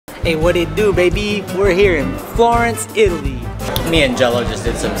Hey, what it do, baby? We're here in Florence, Italy. Me and Jello just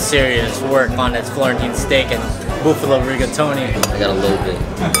did some serious work on this Florentine steak and buffalo rigatoni. I got a little bit.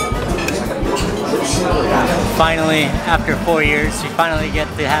 Finally, after 4 years, we finally get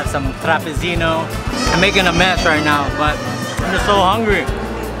to have some Trapizzino. I'm making a mess right now, but I'm just so hungry.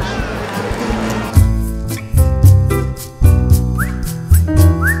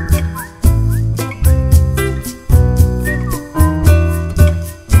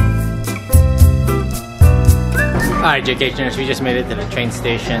 Alright, Jaycationers, we just made it to the train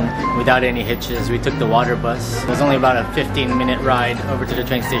station without any hitches. We took the water bus. It was only about a 15-minute ride over to the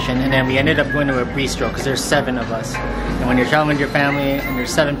train station, and then we ended up going to a Bistrot because there's 7 of us. And when you're traveling with your family and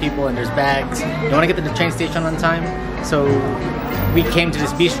there's 7 people and there's bags, you want to get to the train station on time. So we came to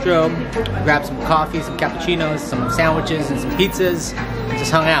this Bistrot, grabbed some coffee, some cappuccinos, some sandwiches, and some pizzas, and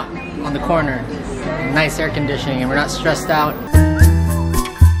just hung out on the corner. Nice air conditioning, and we're not stressed out.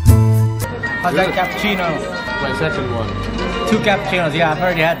 How's that cappuccino? My second one. 2 cappuccinos, yeah, I've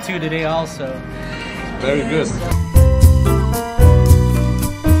already had 2 today also. Very good.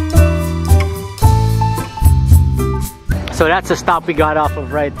 So that's the stop we got off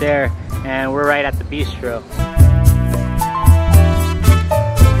of right there, and we're right at the Bistrot.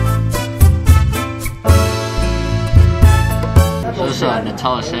 So this is a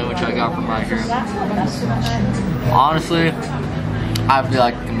Nutella sandwich I got from right here. Honestly, I feel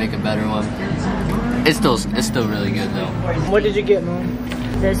like I can make a better one. It's still really good though. What did you get, Mom?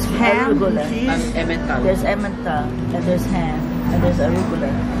 There's ham, cheese, there's emmental, and there's ham, and there's arugula.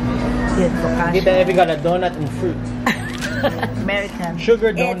 Tita Evie got a donut and fruit. American.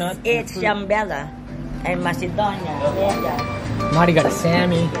 Sugar donut. It's Jambella and Macedonia. Marty got a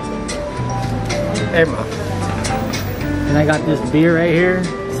Sammy. Hey, Mom. And I got this beer right here.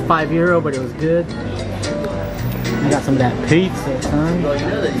 It's €5, but it was good. I got some of that pizza, son. Well, you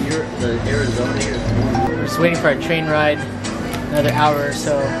know the Arizona here. We're just waiting for a train ride, another hour or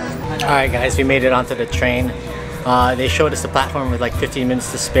so. Alright guys, we made it onto the train. They showed us the platform with like 15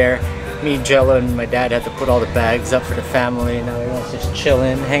 minutes to spare. Me, Jello, and my dad had to put all the bags up for the family. Now everyone's just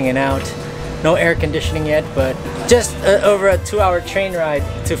chilling, hanging out. No air conditioning yet, but just over a 2-hour train ride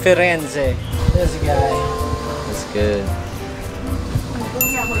to Firenze. There's a guy. That's good.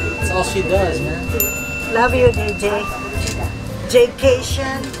 That's all she does, man. Love you, DJ.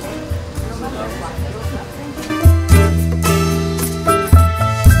 Jaycation.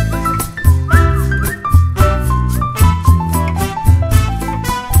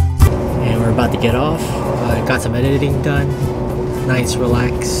 And we're about to get off. Got some editing done. Nice,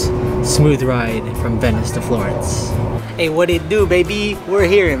 relax, smooth ride from Venice to Florence. Hey, what it do, baby? We're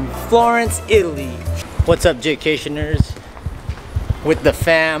here in Florence, Italy. What's up, Jaycationers? With the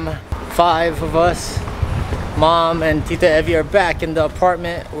fam, 5 of us. Mom and Tita Evie are back in the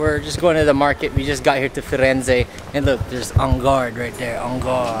apartment. We're just going to the market. We just got here to Firenze. And look, there's On Guard right there. On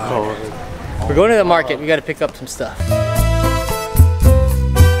Guard. We're going to the market. We got to pick up some stuff.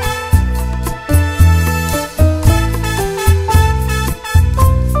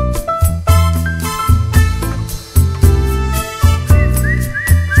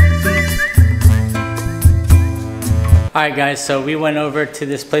 Alright guys, so we went over to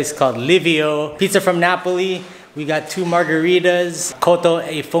this place called Livio. Pizza from Napoli. We got 2 margaritas, cotto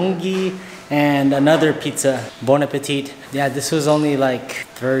e funghi, and another pizza. Bon appetit. Yeah, this was only like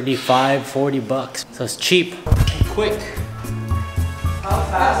 35, 40 bucks. So it's cheap, quick.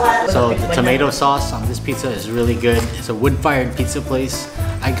 So the tomato sauce on this pizza is really good. It's a wood-fired pizza place.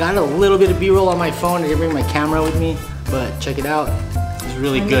 I got a little bit of B-roll on my phone. I didn't bring my camera with me, but check it out. It's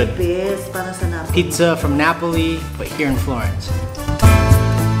really good. Pizza from Napoli, but here in Florence.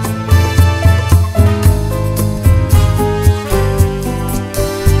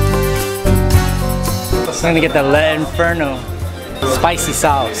 I'm gonna get the Le Inferno spicy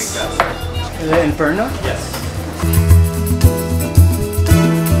sauce. Le Inferno? Yes.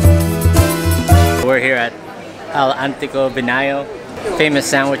 We're here at Al Antico Vinaio, famous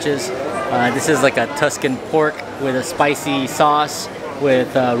sandwiches. This is like a Tuscan pork with a spicy sauce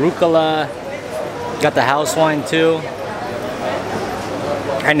with rucola. Got the house wine too.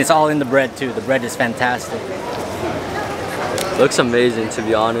 And it's all in the bread too. The bread is fantastic. Looks amazing, to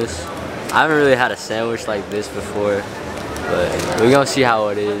be honest. I haven't really had a sandwich like this before, but we're gonna see how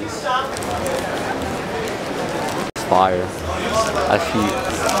it is. It's fire. I feel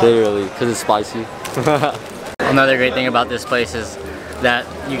literally, because it's spicy. Another great thing about this place is that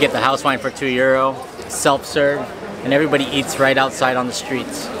you get the house wine for €2, self-serve, and everybody eats right outside on the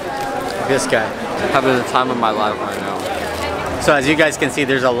streets. Like this guy. Having the time of my life right now. So as you guys can see,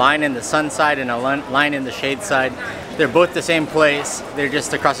 there's a line in the sun side and a line in the shade side. They're both the same place. They're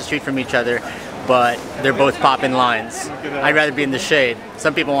just across the street from each other, but they're both popping lines. I'd rather be in the shade.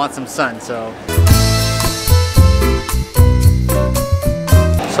 Some people want some sun, so.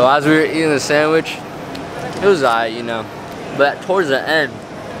 So as we were eating the sandwich, it was alright, you know. But towards the end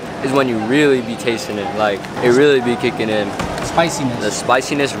is when you really be tasting it. Like, it really be kicking in. Spiciness. The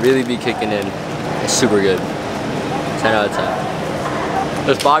spiciness really be kicking in. It's super good. 10 out of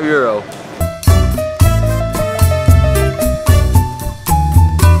 10. It's €5.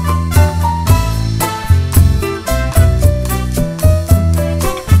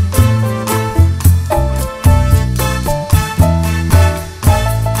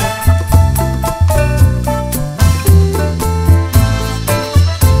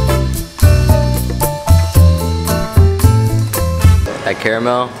 That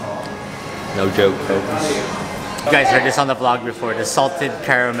caramel, no joke. You guys heard this on the vlog before. The salted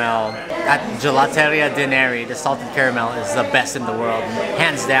caramel at Gelateria Neri, the salted caramel is the best in the world,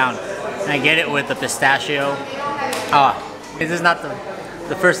 hands down. And I get it with the pistachio. This is not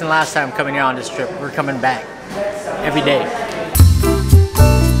the first and last time coming here on this trip. We're coming back every day.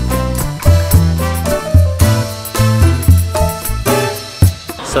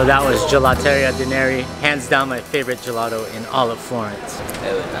 So that was Gelateria Neri, hands down my favorite gelato in all of Florence.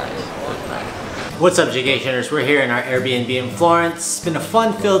 It was nice. It was nice. What's up, Jaycationers? We're here in our Airbnb in Florence. It's been a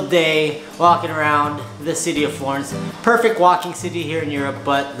fun-filled day walking around the city of Florence. Perfect walking city here in Europe,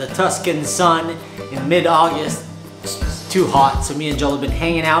 but the Tuscan sun in mid-August, it's too hot, so me and Joel have been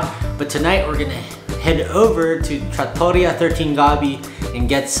hanging out. But tonight we're gonna head over to Trattoria 13 Gabi and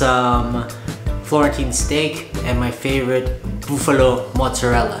get some Florentine steak and my favorite buffalo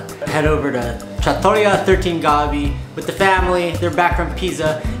mozzarella. Head over to Trattoria 13 Gabi with the family. They're back from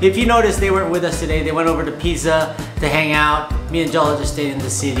Pisa. If you notice, they weren't with us today. They went over to Pisa to hang out. Me and Joel just stayed in the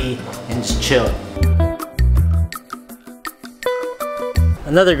city and just chilled.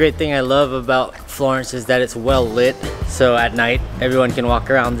 Another great thing I love about Florence is that it's well lit. So at night, everyone can walk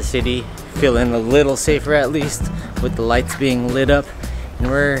around the city, feeling a little safer at least, with the lights being lit up. And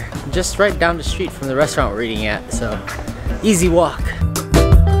we're just right down the street from the restaurant we're eating at, so easy walk.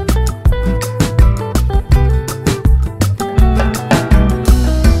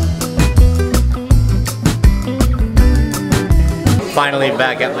 Finally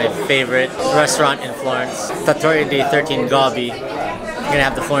back at my favorite restaurant in Florence, Trattoria di 13 Gabi. I'm gonna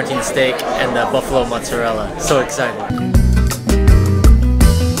have the Florentine steak and the buffalo mozzarella. So excited.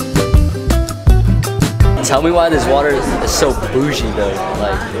 Tell me why this water is so bougie though.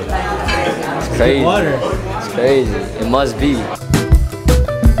 Like, it's crazy. Water. It's crazy. It must be.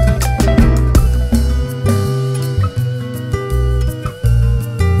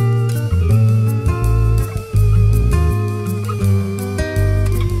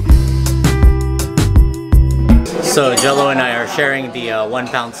 So Jello and I are sharing the 1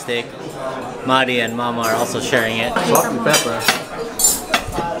 pound steak. Mari and Mama are also sharing it. Salt and pepper.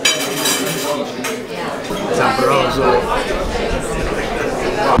 Sabroso.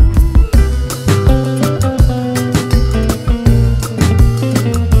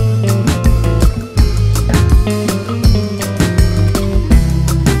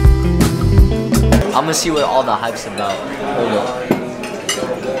 I'm gonna see what all the hype's about. Hold up.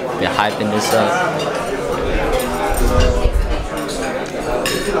 They're hyping this up.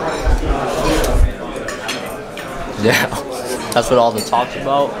 Yeah, that's what all the talk's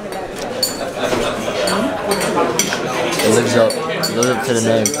about. It lives up to the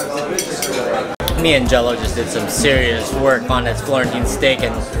name. Me and Jello just did some serious work on this Florentine steak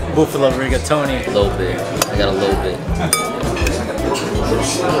and buffalo rigatoni. A little bit. I got a little bit.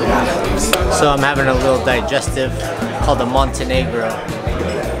 So I'm having a little digestive called the Montenegro.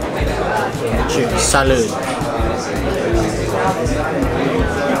 Cheers. Salud.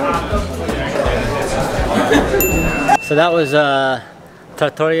 So that was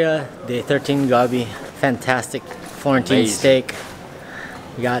Trattoria di 13 Gabi. Fantastic Florentine steak.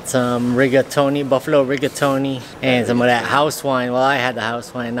 We got some rigatoni, buffalo rigatoni, and some of that house wine. Well, I had the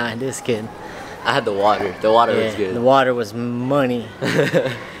house wine, not this kid. I had the water. The water was good. The water was money.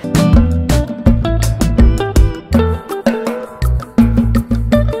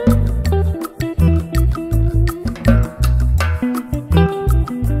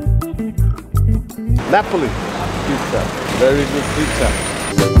 Napoli pizza. Very good pizza.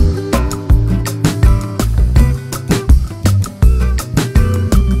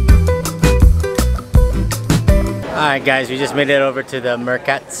 Alright guys, we just made it over to the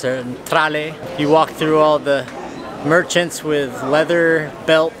Mercato Centrale. You walk through all the merchants with leather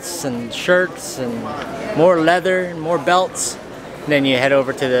belts and shirts and more leather and more belts. And then you head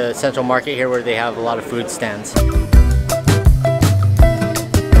over to the central market here where they have a lot of food stands.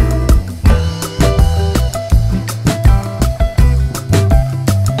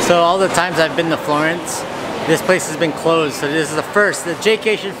 I've been to Florence, this place has been closed. So this is the first, the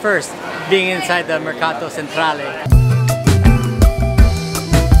Jaycation first, being inside the Mercato Centrale.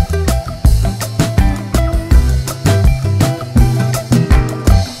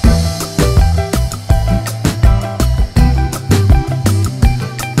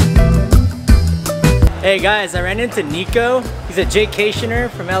 Hey guys, I ran into Nico. He's a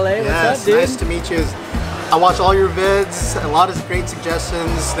Jaycationer from LA. What's up, dude? Nice to meet you. I watch all your vids, a lot of great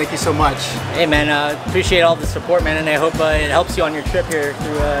suggestions. Thank you so much. Hey man, appreciate all the support, man, and I hope it helps you on your trip here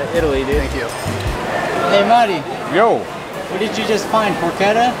through Italy, dude. Thank you. Hey Marty, Yo, what did you just find?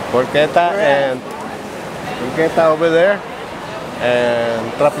 Porchetta? Porchetta and Porchetta over there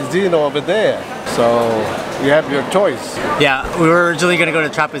and Trapizzino over there. So you have your choice. Yeah, we were originally going to go to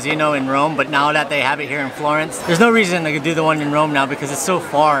Trapizzino in Rome, but now that they have it here in Florence, there's no reason to do the one in Rome now because it's so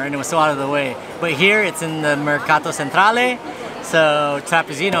far and it was so out of the way. But here, it's in the Mercato Centrale, so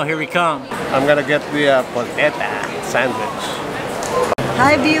Trapizzino, here we come. I'm gonna get the Porchetta sandwich.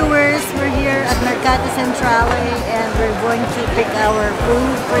 Hi viewers, we're here at Mercato Centrale and we're going to pick our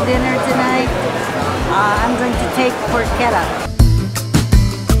food for dinner tonight. I'm going to take porchetta.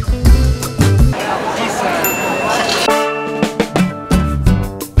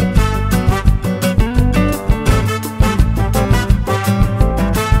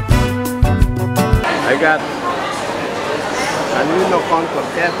 I got panino con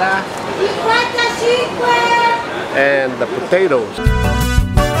porchetta and the potatoes.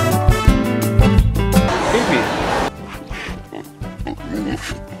 Baby.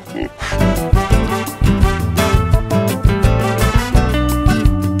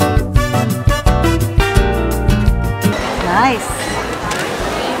 Nice.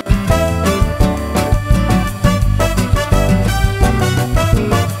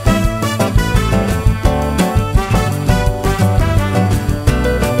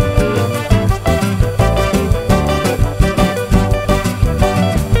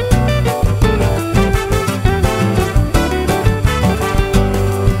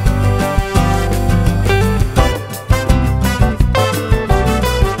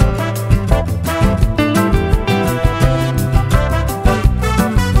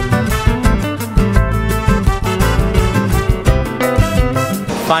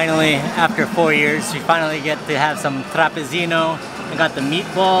 Finally, after 4 years, we finally get to have some Trapizzino. We got the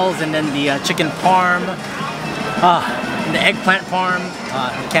meatballs and then the chicken parm. And the eggplant parm.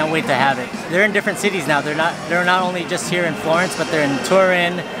 I can't wait to have it. They're in different cities now. They're not only just here in Florence, but they're in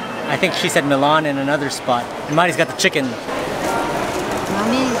Turin. I think she said Milan and another spot. And Mari's got the chicken.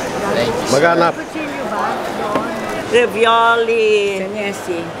 Magana. Ravioli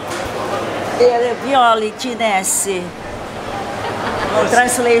cinesi. Ravioli cinesi.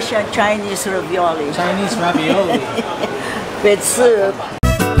 Translation, Chinese ravioli. Chinese ravioli. With soup.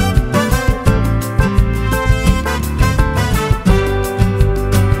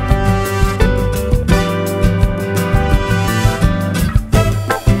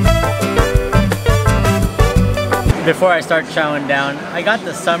 Before I start chowing down, I got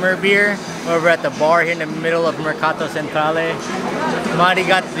the summer beer over at the bar here in the middle of Mercato Centrale. Mari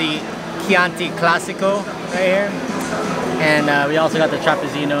got the Chianti Classico right here. And we also got the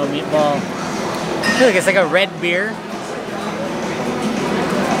Trapizzino meatball. I feel like it's like a red beer.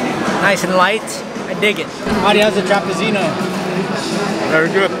 Nice and light. I dig it. Mari, how's the Trapizzino? Very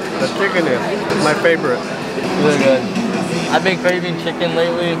good. The chicken is my favorite. Really good. I've been craving chicken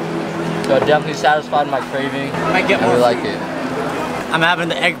lately, so it definitely satisfied my craving. Might get I more. really like it. I'm having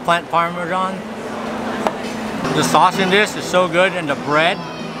the eggplant parmesan. The sauce in this is so good, and the bread.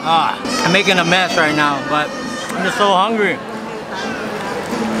 I'm making a mess right now, but I'm just so hungry.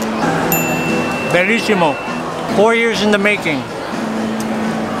 Bellissimo. 4 years in the making.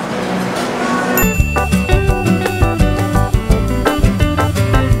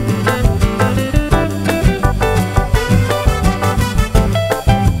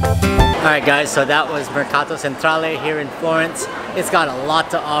 Alright guys, so that was Mercato Centrale here in Florence. It's got a lot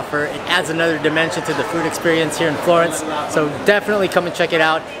to offer. It adds another dimension to the food experience here in Florence. So definitely come and check it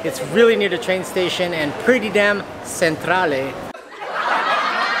out. It's really near the train station and pretty damn centrale.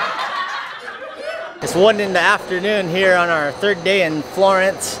 It's 1 in the afternoon here on our 3rd day in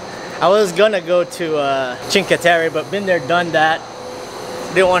Florence. I was gonna go to Cinque Terre, but been there, done that.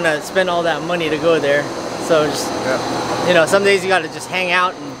 Didn't want to spend all that money to go there. So just, you know, some days you gotta just hang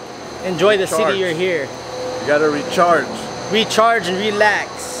out and enjoy the city you're here. You gotta recharge. Recharge and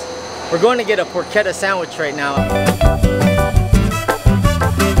relax. We're going to get a porchetta sandwich right now.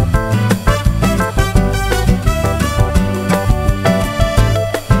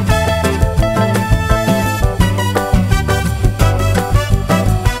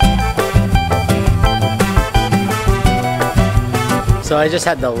 So I just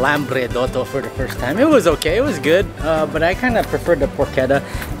had the Lampredotto for the first time. It was okay, it was good, but I kind of preferred the porchetta.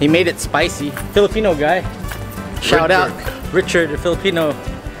 He made it spicy. Filipino guy. Shout out Richard, the Filipino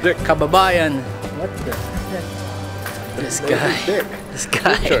kababayan. What the heck? This guy. This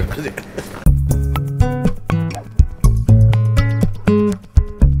guy.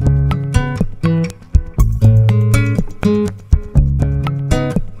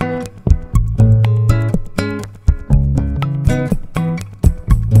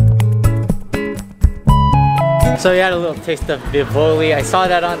 So we had a little taste of Bivoli. I saw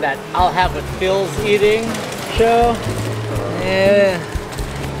that on that I'll Have What Phil's Eating show. Yeah.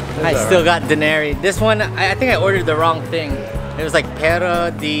 I still got the Neri. This one, I think I ordered the wrong thing. It was like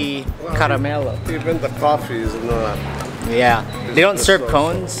Pera di Caramello. Even the coffee is not. Yeah. They don't serve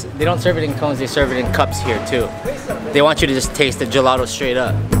cones. They don't serve it in cones. They serve it in cups here too. They want you to just taste the gelato straight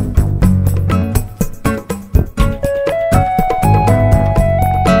up.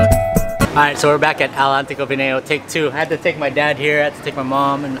 Alright, so we're back at Atlantico Vinaio, take 2. I had to take my dad here, I had to take my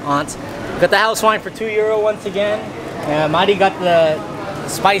mom and aunts. Got the house wine for €2 once again. Mari got the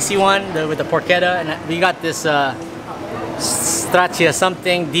spicy one with the porchetta, and we got this Straccia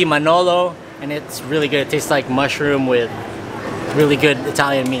something di Manolo, and it's really good. It tastes like mushroom with really good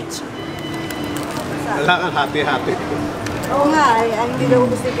Italian meats. Happy. Oo nga, ang hindi daw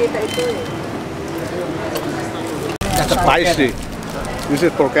gusto kita ito eh. That's spicy. This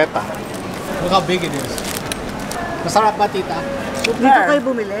is porchetta. Look how big it is. Masarap ba, tita? Dito kayo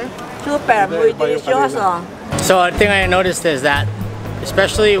bumili? Super, muy delicioso. So a thing I noticed is that,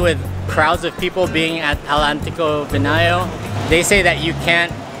 especially with crowds of people being at Atlantico Vinaio, they say that you can't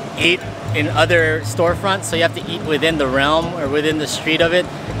eat in other storefronts, so you have to eat within the realm or within the street of it,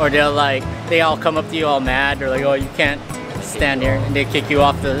 or they all come up to you all mad, or like, oh, you can't stand here, and they kick you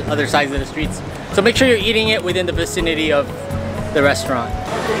off the other sides of the streets. So make sure you're eating it within the vicinity of the restaurant.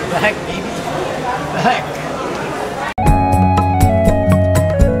 Back, baby. Back.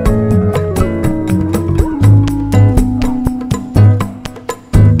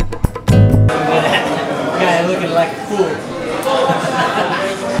 Guy looking like a fool.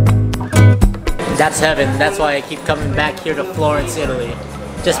 That's heaven. That's why I keep coming back here to Florence, Italy.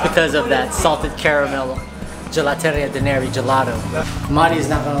 Just because of that salted caramel Gelateria de Neri gelato. Mari's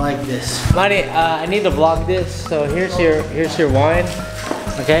not gonna like this. Mari, I need to vlog this. So here's your wine.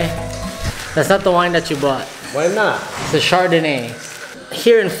 Okay? That's not the wine that you bought. Why not? It's a Chardonnay.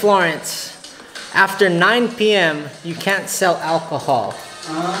 Here in Florence, after 9 p.m., you can't sell alcohol.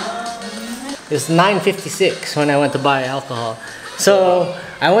 It's 9:56 when I went to buy alcohol. So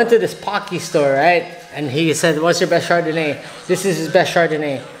I went to this Pocky store, right? And he said, what's your best Chardonnay? This is his best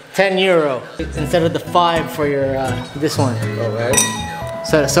Chardonnay. €10 instead of the 5 for your this one. Okay.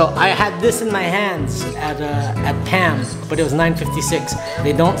 So I had this in my hands at Pam, but it was $9.56.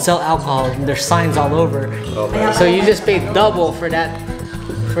 They don't sell alcohol, and there's signs all over. Okay. So you just paid double for that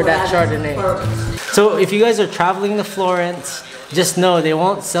Chardonnay. So if you guys are traveling to Florence, just know they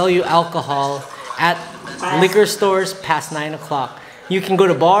won't sell you alcohol at liquor stores past 9 o'clock. You can go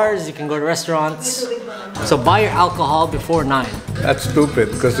to bars, you can go to restaurants. So buy your alcohol before 9. That's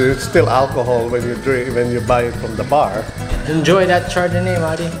stupid because it's still alcohol when you buy it from the bar. Enjoy that Chardonnay,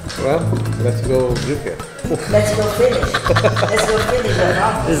 Mari. Well, let's go drink it. Let's go finish. Let's go finish the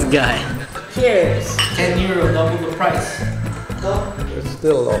problem. This guy. Cheers. €10, double the price. It's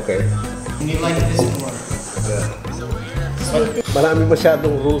still okay. You like this more. Marami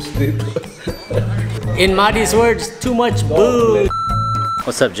masyadong rules dito. In Mari's words, too much booze.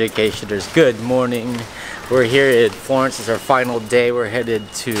 What's up, Jaycationers? Good morning. We're here at Florence. It's our final day. We're headed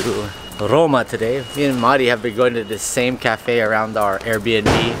to Roma today. Me and Mari have been going to the same cafe around our Airbnb,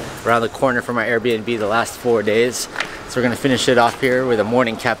 around the corner from our Airbnb the last 4 days. So we're gonna finish it off here with a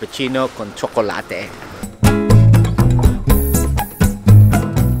morning cappuccino con chocolate.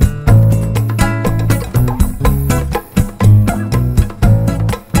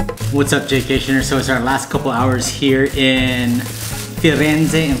 What's up, Jaycationers? So it's our last couple hours here in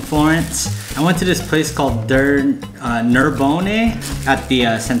Firenze in Florence. I went to this place called Nerbone at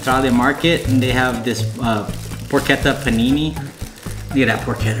the Centrale Market, and they have this Porchetta Panini. Look at that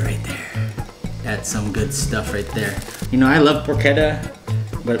porchetta right there. That's some good stuff right there. You know, I love porchetta,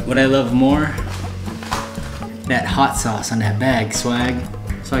 but what I love more, that hot sauce on that bag, swag.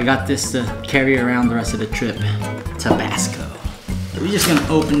 So I got this to carry around the rest of the trip. Tabasco. So we're just gonna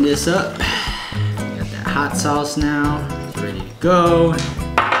open this up. Got that hot sauce now. Ready to go.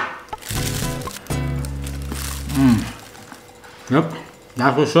 Yep,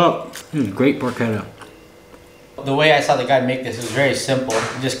 that's what's up. This is great porchetta. The way I saw the guy make this was very simple.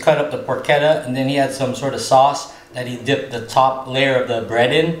 He just cut up the porchetta and then he had some sort of sauce that he dipped the top layer of the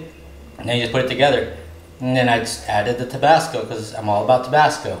bread in, and then you just put it together. And then I just added the Tabasco because I'm all about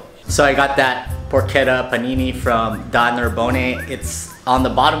Tabasco. So I got that Porchetta Panini from Da Narbonne. It's on the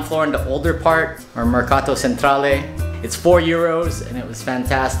bottom floor in the older part, or Mercato Centrale. It's €4 and it was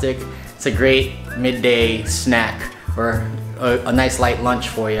fantastic. It's a great midday snack or a nice light lunch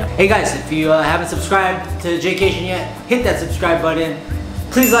for you. Hey guys, if you haven't subscribed to Jaycation yet, hit that subscribe button.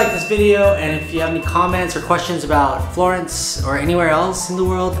 Please like this video, and if you have any comments or questions about Florence or anywhere else in the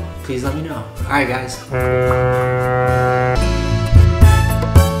world, please let me know. Alright guys.